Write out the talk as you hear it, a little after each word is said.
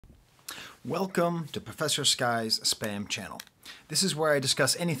Welcome to Professor Sky's Spam channel. This is where I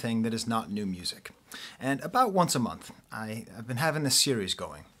discuss anything that is not new music. And about once a month, I've been having this series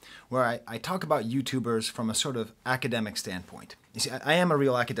going where I talk about YouTubers from a sort of academic standpoint. You see, I am a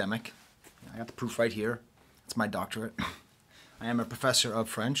real academic. I got the proof right here. It's my doctorate. I am a professor of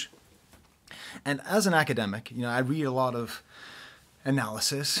French. And as an academic, I read a lot of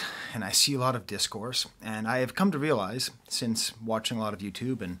analysis and I see a lot of discourse, and I have come to realize, since watching a lot of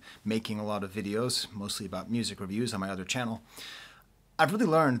YouTube and making a lot of videos, mostly about music reviews on my other channel, I've really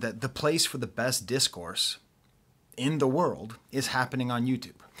learned that the place for the best discourse in the world is happening on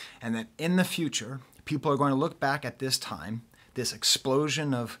YouTube, and that in the future, people are going to look back at this time, this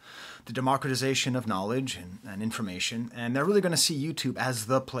explosion of the democratization of knowledge and information, and they're really going to see YouTube as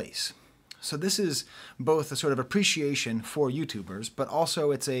the place. So this is both a sort of appreciation for YouTubers, but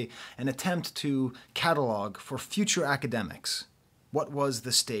also it's an attempt to catalog for future academics what was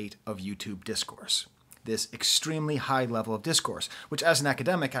the state of YouTube discourse, this extremely high level of discourse, which as an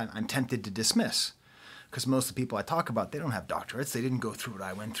academic I'm tempted to dismiss, because most of the people I talk about, they don't have doctorates, they didn't go through what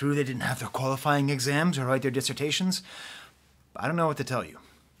I went through, they didn't have their qualifying exams or write their dissertations. I don't know what to tell you.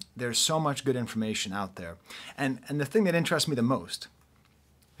 There's so much good information out there. And the thing that interests me the most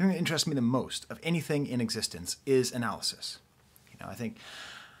of anything in existence is analysis. I think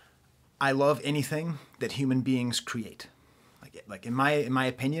I love anything that human beings create. Like in my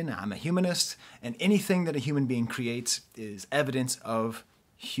opinion, I'm a humanist, and anything that a human being creates is evidence of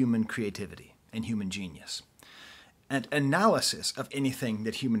human creativity and human genius. And analysis of anything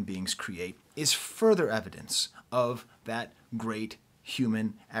that human beings create is further evidence of that great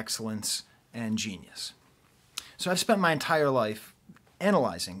human excellence and genius. So I've spent my entire life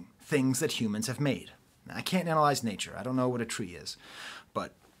analyzing things that humans have made. Now, I can't analyze nature. I don't know what a tree is.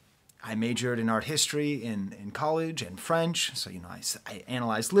 But I majored in art history in college and French. So, I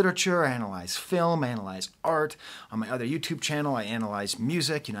analyze literature, I analyze film, I analyze art. On my other YouTube channel, I analyze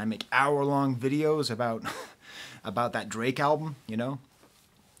music. I make hour-long videos about, about that Drake album,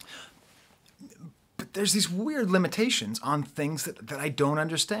 But there's these weird limitations on things that I don't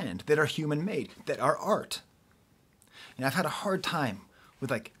understand, that are human-made, that are art. I've had a hard time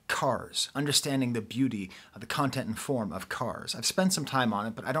with cars, understanding the beauty of the content and form of cars. I've spent some time on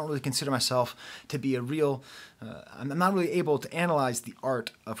it, but I don't really consider myself to be a real, I'm not really able to analyze the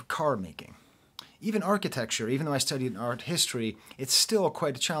art of car making. Even architecture, even though I studied art history, it's still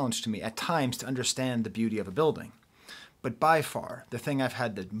quite a challenge to me at times to understand the beauty of a building. But by far, the thing I've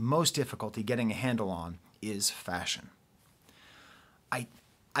had the most difficulty getting a handle on is fashion. I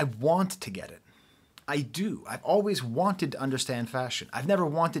want to get it. I do. I've always wanted to understand fashion. I've never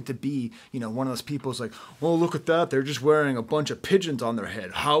wanted to be, one of those people who's like, well, look at that. They're just wearing a bunch of pigeons on their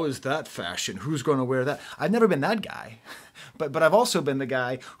head. How is that fashion? Who's going to wear that? I've never been that guy. But I've also been the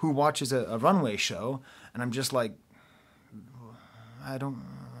guy who watches a runway show, and I'm just like, I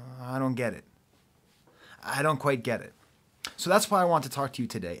don't get it. I don't quite get it. So that's why I want to talk to you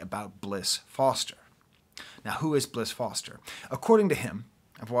today about Bliss Foster. Now, who is Bliss Foster? According to him,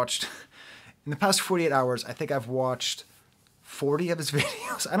 I've watched... In the past 48 hours, I think I've watched 40 of his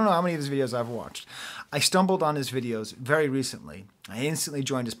videos. I don't know how many of his videos I've watched. I stumbled on his videos very recently. I instantly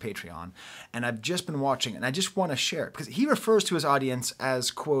joined his Patreon, and I've just been watching it, and I just want to share it, because he refers to his audience as,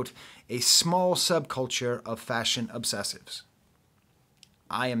 quote, a small subculture of fashion obsessives.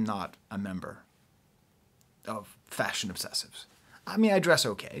 I am not a member of fashion obsessives. I mean, I dress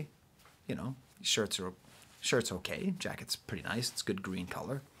okay. Shirt's okay. Jacket's pretty nice. It's good green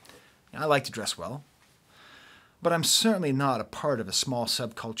color. I like to dress well, but I'm certainly not a part of a small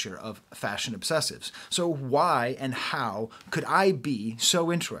subculture of fashion obsessives. So why and how could I be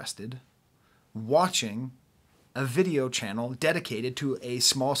so interested watching a video channel dedicated to a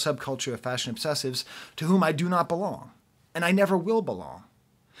small subculture of fashion obsessives to whom I do not belong, and I never will belong?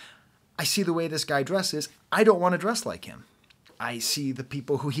 I see the way this guy dresses. I don't want to dress like him. I see the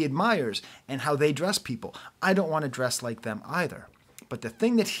people who he admires and how they dress people. I don't want to dress like them either. But the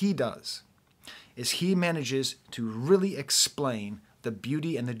thing that he does is he manages to really explain the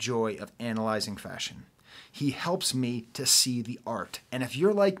beauty and the joy of analyzing fashion. He helps me to see the art. And if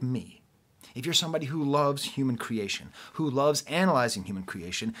you're like me, if you're somebody who loves human creation, who loves analyzing human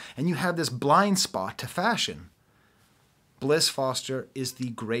creation, and you have this blind spot to fashion, Bliss Foster is the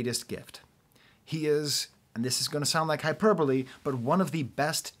greatest gift. He is, and this is going to sound like hyperbole, but one of the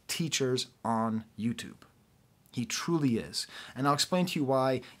best teachers on YouTube. He truly is. And I'll explain to you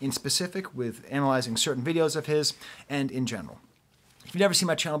why in specific with analyzing certain videos of his and in general. If you've never seen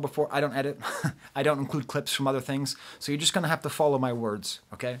my channel before, I don't edit. I don't include clips from other things. So you're just going to have to follow my words,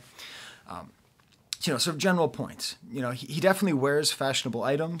 okay? Sort of general points. He definitely wears fashionable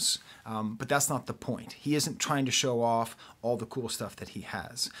items, but that's not the point. He isn't trying to show off all the cool stuff that he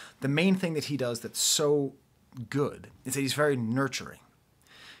has. The main thing that he does that's so good is that he's very nurturing.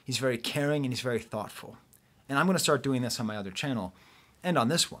 He's very caring and he's very thoughtful. And I'm going to start doing this on my other channel and on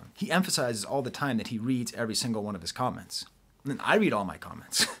this one. He emphasizes all the time that he reads every single one of his comments. And I read all my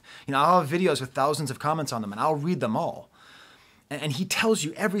comments. I'll have videos with thousands of comments on them and I'll read them all. And he tells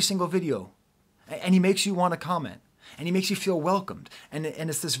you every single video. And he makes you want to comment. And he makes you feel welcomed. And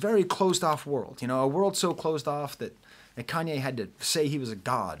it's this very closed off world. A world so closed off that Kanye had to say he was a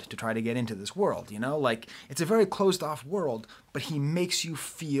god to try to get into this world. Like, it's a very closed off world, but he makes you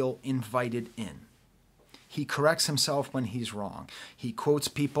feel invited in. He corrects himself when he's wrong. He quotes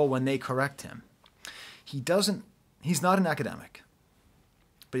people when they correct him. He's not an academic,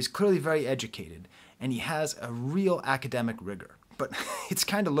 but he's clearly very educated, and he has a real academic rigor. But it's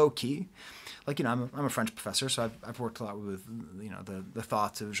kind of low key. Like, I'm a French professor, so I've worked a lot with, the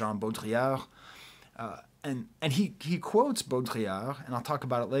thoughts of Jean Baudrillard. And he quotes Baudrillard, and I'll talk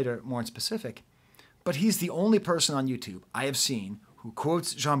about it later more in specific, but he's the only person on YouTube I have seen who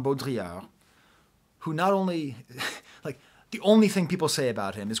quotes Jean Baudrillard, who not only, like, the only thing people say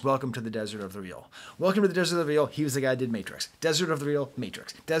about him is welcome to the desert of the real. Welcome to the desert of the real, he was the guy who did Matrix. Desert of the real,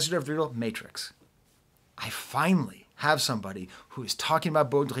 Matrix. Desert of the real, Matrix. I finally have somebody who is talking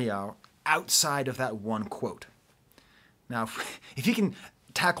about Baudrillard outside of that one quote. Now, if he can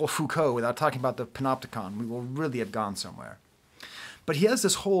tackle Foucault without talking about the panopticon, we will really have gone somewhere. But he has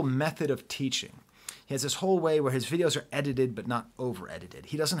this whole method of teaching. He has this whole way where his videos are edited but not over-edited.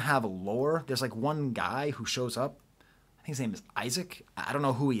 He doesn't have a lore. There's like one guy who shows up. I think his name is Isaac. I don't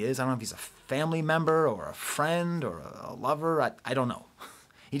know who he is. I don't know if he's a family member or a friend or a lover. I don't know.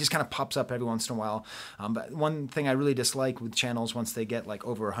 He just kind of pops up every once in a while. But one thing I really dislike with channels once they get like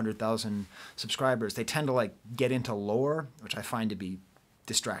over 100,000 subscribers, they tend to like get into lore, which I find to be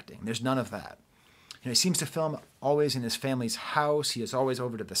distracting. There's none of that. He seems to film always in his family's house. He is always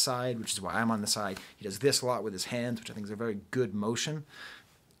over to the side, which is why I'm on the side. He does this a lot with his hands, which I think is a very good motion.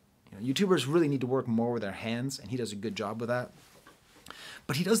 YouTubers really need to work more with their hands, and he does a good job with that.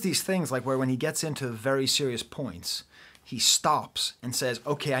 But he does these things like where when he gets into very serious points, he stops and says,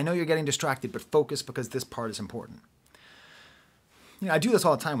 okay, I know you're getting distracted, but focus because this part is important. I do this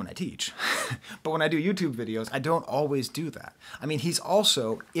all the time when I teach, but when I do YouTube videos, I don't always do that. I mean, he's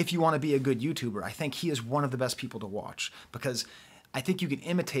also, if you want to be a good YouTuber, I think he is one of the best people to watch because I think you can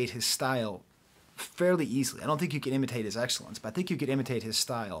imitate his style fairly easily. I don't think you can imitate his excellence, but I think you could imitate his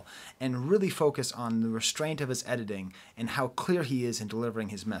style and really focus on the restraint of his editing and how clear he is in delivering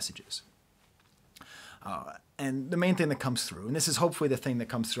his messages. And the main thing that comes through, and this is hopefully the thing that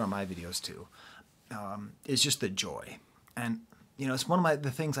comes through on my videos too, is just the joy. And it's one of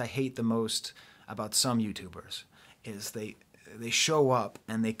the things I hate the most about some YouTubers is they show up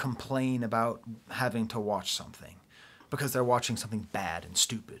and they complain about having to watch something because they're watching something bad and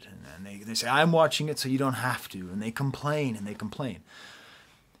stupid. And they say, I'm watching it so you don't have to. And they complain and they complain.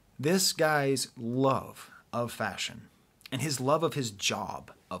 This guy's love of fashion and his love of his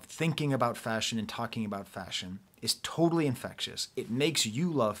job of thinking about fashion and talking about fashion is totally infectious. It makes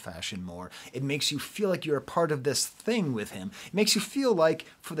you love fashion more. It makes you feel like you're a part of this thing with him. It makes you feel like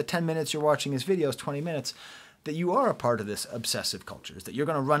for the 10 minutes you're watching his videos, 20 minutes, that you are a part of this obsessive culture, that you're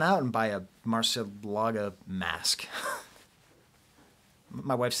going to run out and buy a Margiela mask.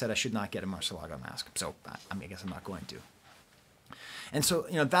 My wife said I should not get a Margiela mask, so I guess I'm not going to. And so,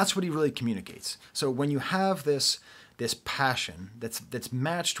 that's what he really communicates. So when you have this passion that's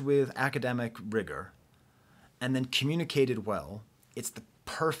matched with academic rigor, and then communicated well, it's the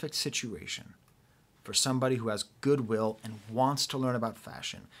perfect situation for somebody who has goodwill and wants to learn about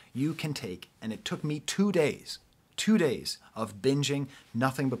fashion. You can take, and it took me 2 days of binging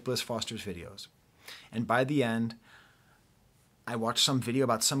nothing but Bliss Foster's videos. And by the end, I watched some video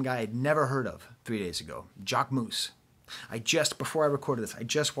about some guy I'd never heard of 3 days ago, Jacques Mousse. Before I recorded this, I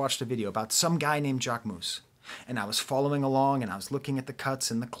just watched a video about some guy named Jacques Mousse. And I was following along, and I was looking at the cuts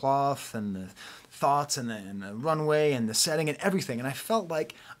and the cloth and the thoughts and the runway and the setting and everything. And I felt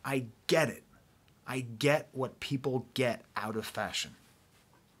like I get it. I get what people get out of fashion.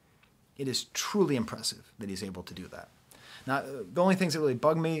 It is truly impressive that he's able to do that. Now, the only things that really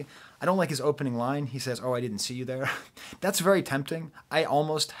bug me, I don't like his opening line. He says, oh, I didn't see you there. That's very tempting. I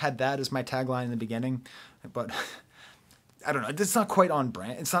almost had that as my tagline in the beginning, but I don't know. It's not quite on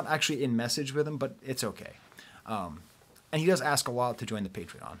brand. It's not actually in message with him, but it's okay. And he does ask a lot to join the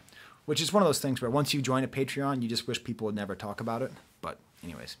Patreon, which is one of those things where once you join a Patreon, you just wish people would never talk about it. But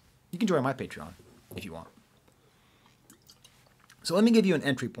anyways, you can join my Patreon if you want. So let me give you an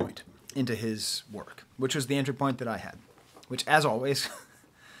entry point into his work, which was the entry point that I had, which as always,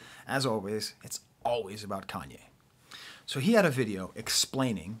 as always, it's always about Kanye. So he had a video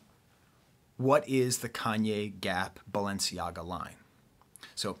explaining what is the Kanye Gap Balenciaga line.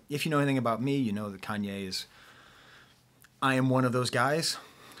 So if you know anything about me, you know that Kanye is, I am one of those guys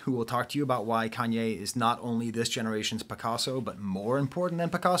who will talk to you about why Kanye is not only this generation's Picasso, but more important than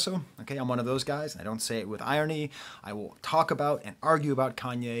Picasso. Okay, I'm one of those guys. I don't say it with irony. I will talk about and argue about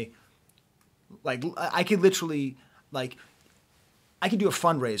Kanye. Like, I could literally, like, I could do a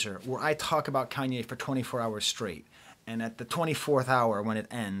fundraiser where I talk about Kanye for 24 hours straight. And at the 24th hour, when it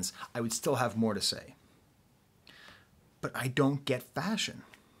ends, I would still have more to say. But I don't get fashion.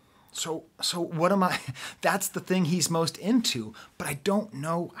 So what am I? That's the thing he's most into, but I don't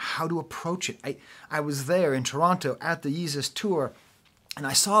know how to approach it. I was there in Toronto at the Yeezus tour, and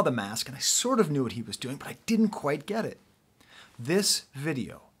I saw the mask, and I sort of knew what he was doing, but I didn't quite get it. This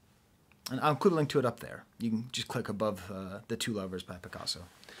video, and I'll include a link to it up there. You can just click above The Two Lovers by Picasso.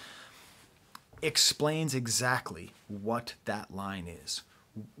 Explains exactly what that line is.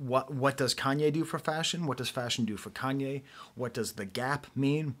 What does Kanye do for fashion? What does fashion do for Kanye? What does the gap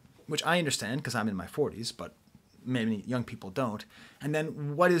mean? Which I understand because I'm in my 40s, but many young people don't. And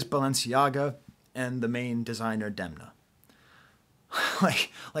then what is Balenciaga and the main designer Demna?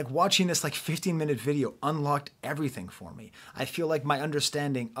 like watching this 15-minute video unlocked everything for me. I feel like my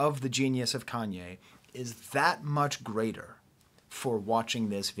understanding of the genius of Kanye is that much greater for watching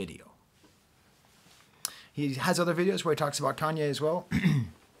this video. He has other videos where he talks about Kanye as well.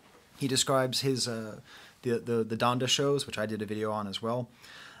 He describes his the Donda shows, which I did a video on as well.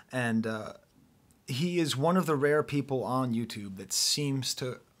 And he is one of the rare people on YouTube that seems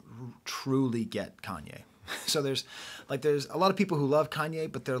to truly get Kanye. So there's a lot of people who love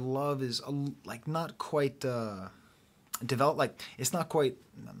Kanye, but their love is not quite developed. It's not quite,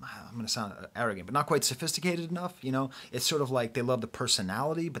 I'm going to sound arrogant, but not quite sophisticated enough. You know, it's sort of like they love the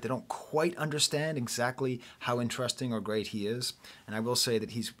personality, but they don't quite understand exactly how interesting or great he is. And I will say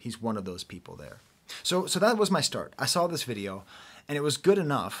that he's one of those people there. So that was my start. I saw this video, and it was good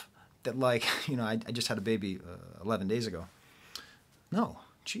enough that I just had a baby 11 days ago. No,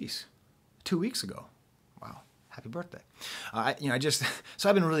 geez, 2 weeks ago. Wow, happy birthday. So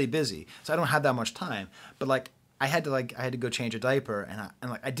I've been really busy, so I don't have that much time. But I had to go change a diaper,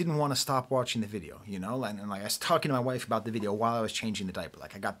 and I didn't want to stop watching the video, you know, and I was talking to my wife about the video while I was changing the diaper.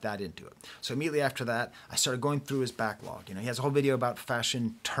 I got that into it. So immediately after that, I started going through his backlog. You know, he has a whole video about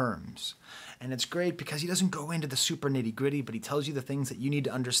fashion terms, and it's great because he doesn't go into the super nitty gritty, but he tells you the things that you need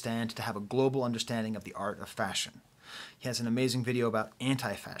to understand to have a global understanding of the art of fashion. He has an amazing video about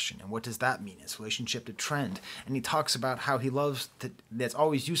anti-fashion and what does that mean, its relationship to trend, and he talks about how he loves that's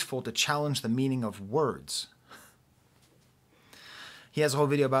always useful to challenge the meaning of words. He has a whole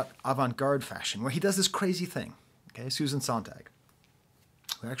video about avant-garde fashion, where he does this crazy thing. Okay, Susan Sontag,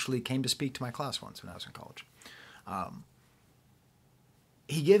 who actually came to speak to my class once when I was in college.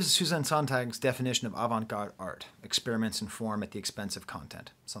 He gives Susan Sontag's definition of avant-garde art: experiments in form at the expense of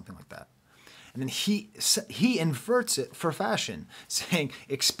content, something like that. And then he inverts it for fashion, saying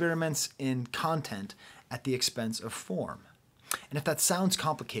experiments in content at the expense of form. And if that sounds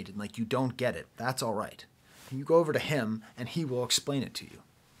complicated, like you don't get it, that's all right. You go over to him, and he will explain it to you.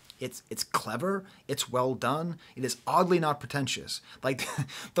 It's clever. It's well done. It is oddly not pretentious.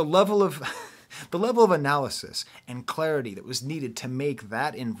 The level of analysis and clarity that was needed to make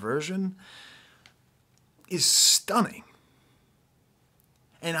that inversion is stunning.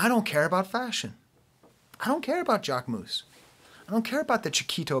 And I don't care about fashion. I don't care about Jacquemus. I don't care about the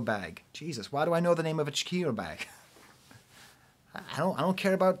Chiquito bag. Jesus, why do I know the name of a Chiquito bag? I don't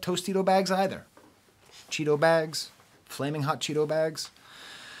care about Tostito bags either. Cheeto bags, flaming hot Cheeto bags.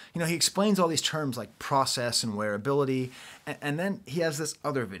 You know, he explains all these terms like process and wearability, and then he has this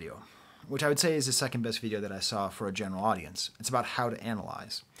other video, which I would say is the second best video that I saw for a general audience. It's about how to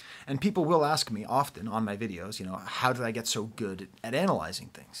analyze. And people will ask me often on my videos, you know, how did I get so good at analyzing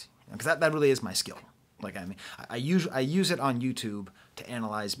things? Because that really is my skill. I use it on YouTube to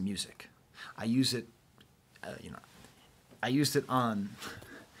analyze music. I use it,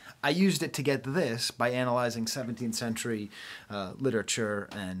 I used it to get this by analyzing 17th century literature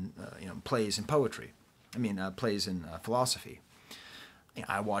and plays and poetry. Plays and philosophy.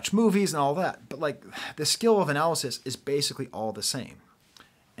 I watch movies and all that, but the skill of analysis is basically all the same.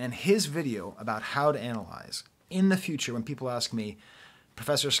 And his video about how to analyze, in the future when people ask me,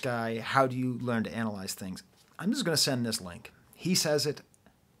 Professor Sky, how do you learn to analyze things? I'm just going to send this link. He says it,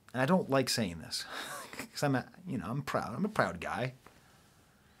 and I don't like saying this because I'm proud. I'm a proud guy.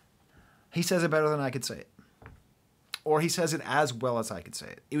 He says it better than I could say it. Or he says it as well as I could say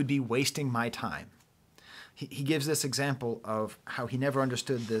it. It would be wasting my time. He gives this example of how he never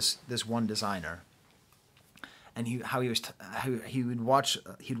understood this one designer, and how he would watch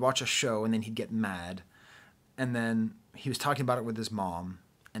a show and then he'd get mad, and then he was talking about it with his mom,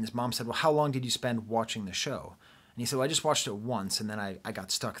 and his mom said, "Well, how long did you spend watching the show?" And he said, "Well, I just watched it once, and then I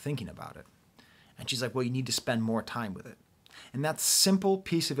got stuck thinking about it." And she's like, "Well, you need to spend more time with it." And that simple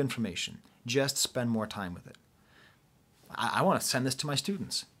piece of information, just spend more time with it. I want to send this to my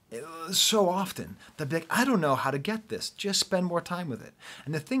students. So often, they'll be like, "I don't know how to get this. Just spend more time with it."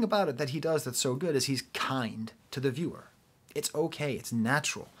 And the thing about it that he does that's so good is he's kind to the viewer. It's okay. It's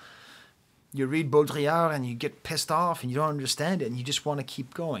natural. You read Baudrillard and you get pissed off and you don't understand it and you just want to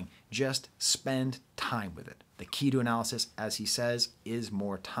keep going. Just spend time with it. The key to analysis, as he says, is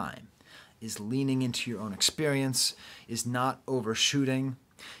more time, is leaning into your own experience, is not overshooting.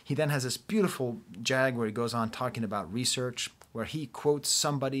 He then has this beautiful jag where he goes on talking about research, where he quotes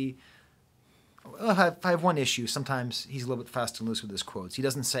somebody. Well, I have one issue. Sometimes he's a little bit fast and loose with his quotes. He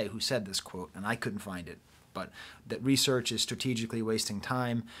doesn't say who said this quote, and I couldn't find it. But that research is strategically wasting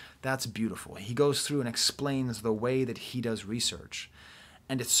time, that's beautiful. He goes through and explains the way that he does research.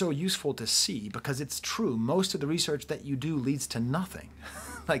 And it's so useful to see because it's true. Most of the research that you do leads to nothing.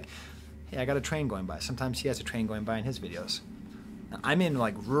 Like, hey, I got a train going by. Sometimes he has a train going by in his videos. Now, I'm in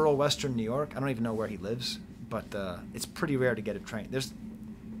like rural Western New York. I don't even know where he lives, but it's pretty rare to get a train.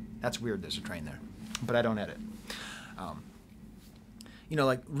 That's weird there's a train there, but I don't edit.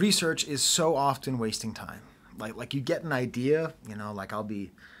 Like research is so often wasting time. Like you get an idea, like I'll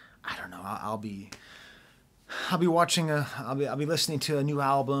be listening to a new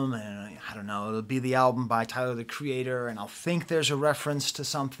album, and I don't know, it'll be the album by Tyler, the Creator, and I'll think there's a reference to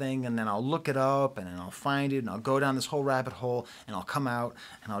something, and then I'll look it up, and then I'll find it, and I'll go down this whole rabbit hole, and I'll come out,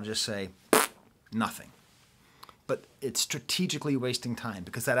 and I'll just say, nothing. But it's strategically wasting time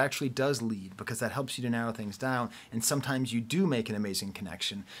because that actually does lead, because that helps you to narrow things down, and sometimes you do make an amazing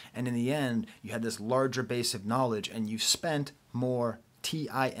connection, and in the end, you had this larger base of knowledge, and you've spent more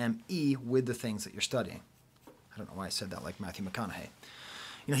time with the things that you're studying. I don't know why I said that like Matthew McConaughey.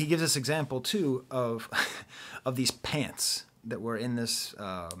 He gives this example, too, of these pants that were in this,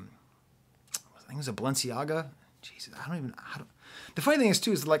 I think it was a Balenciaga. Jesus, the funny thing is,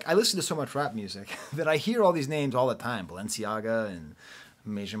 too, is like I listen to so much rap music that I hear all these names all the time, Balenciaga and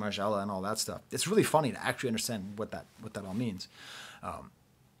Margiela and all that stuff. It's really funny to actually understand what that all means.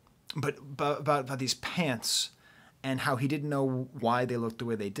 But about these pants and how he didn't know why they looked the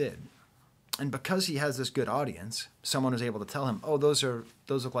way they did. And because he has this good audience, someone was able to tell him, "Oh, those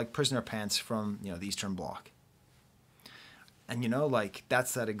look like prisoner pants from the Eastern Bloc." And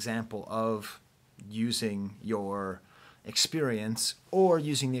that's that example of using your experience or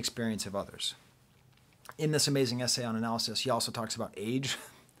using the experience of others. In this amazing essay on analysis, he also talks about age,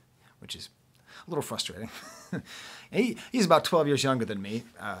 which is a little frustrating. He's about 12 years younger than me,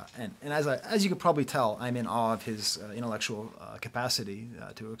 and as you could probably tell, I'm in awe of his intellectual capacity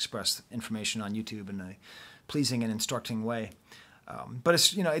to express information on YouTube in a pleasing and instructing way. But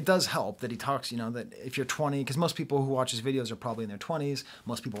it's, it does help that he talks, that if you're 20, because most people who watch his videos are probably in their 20s.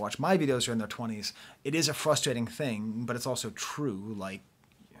 Most people who watch my videos are in their 20s. It is a frustrating thing, but it's also true. Like,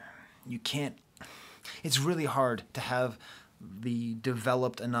 you can't, it's really hard to have the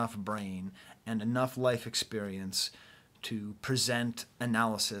developed enough brain and enough life experience to present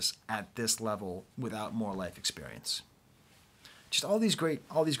analysis at this level without more life experience. Just all these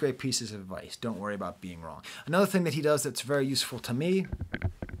great pieces of advice. Don't worry about being wrong. Another thing that he does that's very useful to me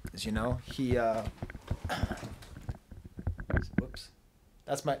is, he whoops.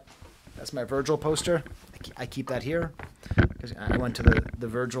 That's my Virgil poster. I keep that here because I went to the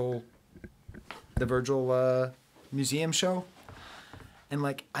Virgil museum show, and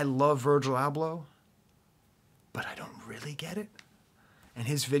I love Virgil Abloh, but I don't really get it. And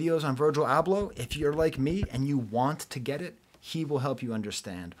his videos on Virgil Abloh, if you're like me and you want to get it, he will help you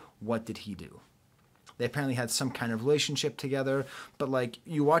understand what did he do. They apparently had some kind of relationship together, but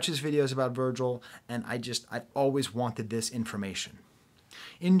you watch his videos about Virgil, and I've always wanted this information.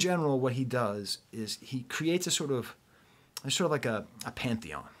 In general, what he does is he creates a sort of like a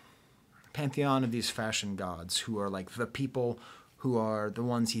pantheon of these fashion gods who are like the people who are the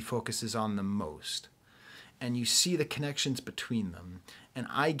ones he focuses on the most. And you see the connections between them, and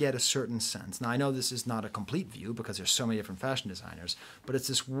I get a certain sense. Now, I know this is not a complete view because there's so many different fashion designers, but it's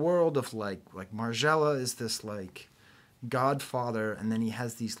this world of like Margiela is this godfather, and then he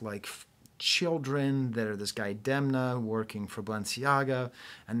has these children that are this guy Demna working for Balenciaga,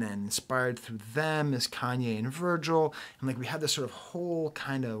 and then inspired through them is Kanye and Virgil, and like we have this sort of whole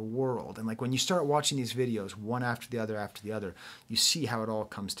kind of world. And like when you start watching these videos one after the other, you see how it all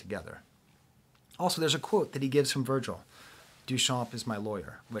comes together. Also, there's a quote that he gives from Virgil: "Duchamp is my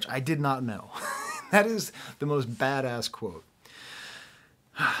lawyer," which I did not know. That is the most badass quote.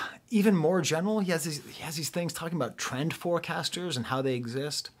 Even more general, he has these things talking about trend forecasters and how they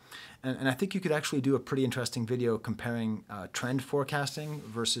exist. And I think you could actually do a pretty interesting video comparing trend forecasting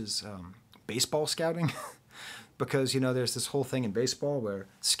versus baseball scouting. Because, you know, there's this whole thing in baseball where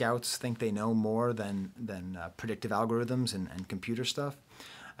scouts think they know more than predictive algorithms and computer stuff.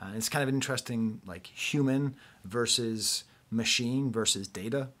 It's kind of an interesting, like, human versus machine versus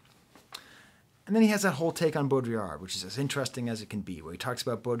data. And then he has that whole take on Baudrillard, which is as interesting as it can be, where he talks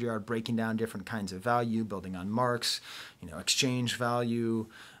about Baudrillard breaking down different kinds of value, building on Marx, you know, exchange value,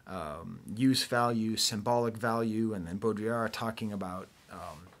 use value, symbolic value, and then Baudrillard talking about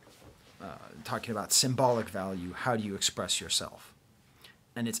symbolic value. How do you express yourself?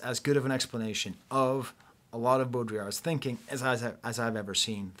 And it's as good of an explanation of a lot of Baudrillard's thinking as I've ever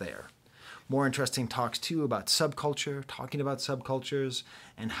seen there. More interesting talks, too, about subculture, talking about subcultures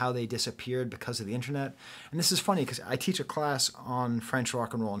and how they disappeared because of the internet. And this is funny because I teach a class on French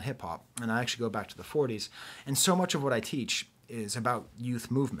rock and roll and hip-hop, and I actually go back to the 40s. And so much of what I teach is about youth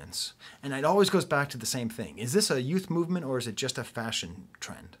movements. And it always goes back to the same thing. Is this a youth movement or is it just a fashion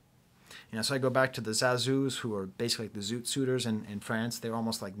trend? You know, so I go back to the Zazoos, who are basically like the Zoot Suiters in France. They were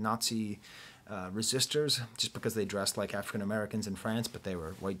almost like Nazi resistors, just because they dressed like African Americans in France, but they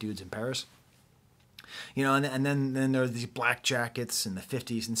were white dudes in Paris. You know, and then there were these black jackets in the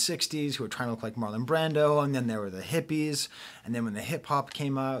 50s and 60s who were trying to look like Marlon Brando, and then there were the hippies, and then when the hip-hop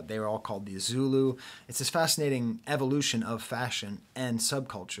came out, they were all called the Zulu. It's this fascinating evolution of fashion and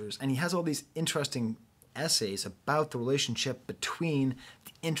subcultures, and he has all these interesting essays about the relationship between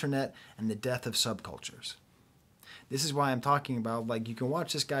the internet and the death of subcultures. This is why I'm talking about, like, you can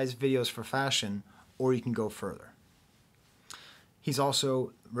watch this guy's videos for fashion, or you can go further. He's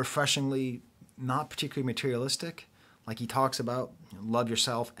also refreshingly not particularly materialistic. Like, he talks about, you know, love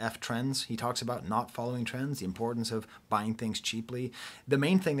yourself, F trends. He talks about not following trends, the importance of buying things cheaply. The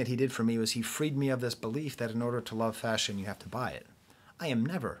main thing that he did for me was he freed me of this belief that in order to love fashion, you have to buy it. I am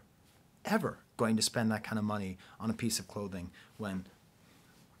never, ever going to spend that kind of money on a piece of clothing when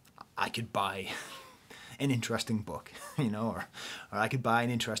I could buy an interesting book, you know, or I could buy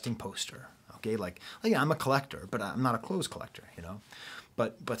an interesting poster. Okay, like I'm a collector, but I'm not a clothes collector, you know.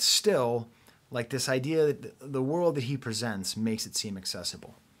 But still, like, this idea that the world that he presents makes it seem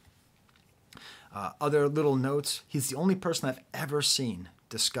accessible. Other little notes: he's the only person I've ever seen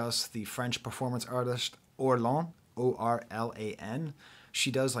discuss the French performance artist Orlan, O-R-L-A-N.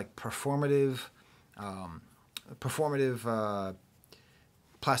 She does like performative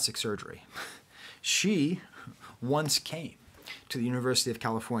plastic surgery. She once came to the University of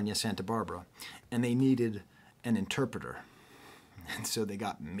California, Santa Barbara, and they needed an interpreter. And so they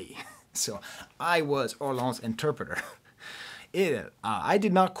got me. So I was Orlan's interpreter. I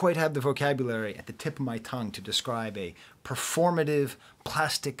did not quite have the vocabulary at the tip of my tongue to describe a performative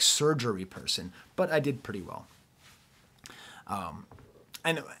plastic surgery person, but I did pretty well.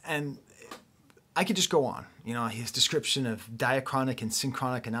 And I could just go on. You know, his description of diachronic and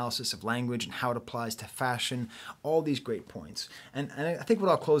synchronic analysis of language and how it applies to fashion, all these great points. And I think what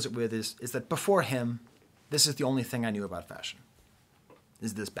I'll close it with is that before him, this is the only thing I knew about fashion,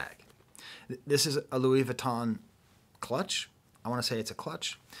 is this bag. This is a Louis Vuitton clutch. I want to say it's a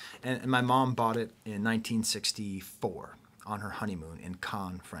clutch. And my mom bought it in 1964 on her honeymoon in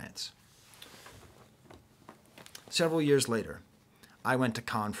Cannes, France. Several years later, I went to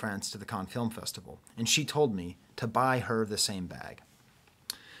Cannes, France, to the Cannes Film Festival, and she told me to buy her the same bag.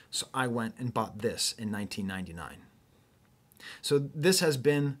 So I went and bought this in 1999. So this has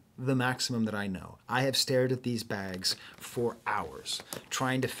been the maximum that I know. I have stared at these bags for hours,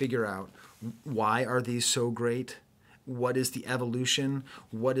 trying to figure out, why are these so great? What is the evolution?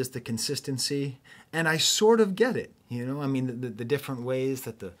 What is the consistency? And I sort of get it, you know? I mean, the different ways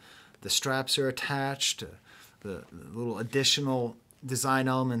that the straps are attached, the little additional design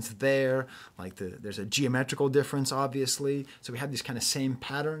elements there, like there's a geometrical difference, obviously. So we have these kind of same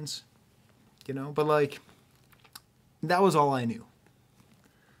patterns, you know? But, like, that was all I knew.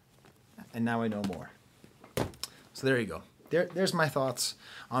 And now I know more. So there you go. There's my thoughts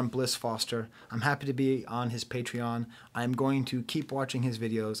on Bliss Foster. I'm happy to be on his Patreon. I'm going to keep watching his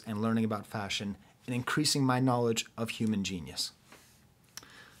videos and learning about fashion and increasing my knowledge of human genius.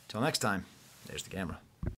 Till next time, there's the camera.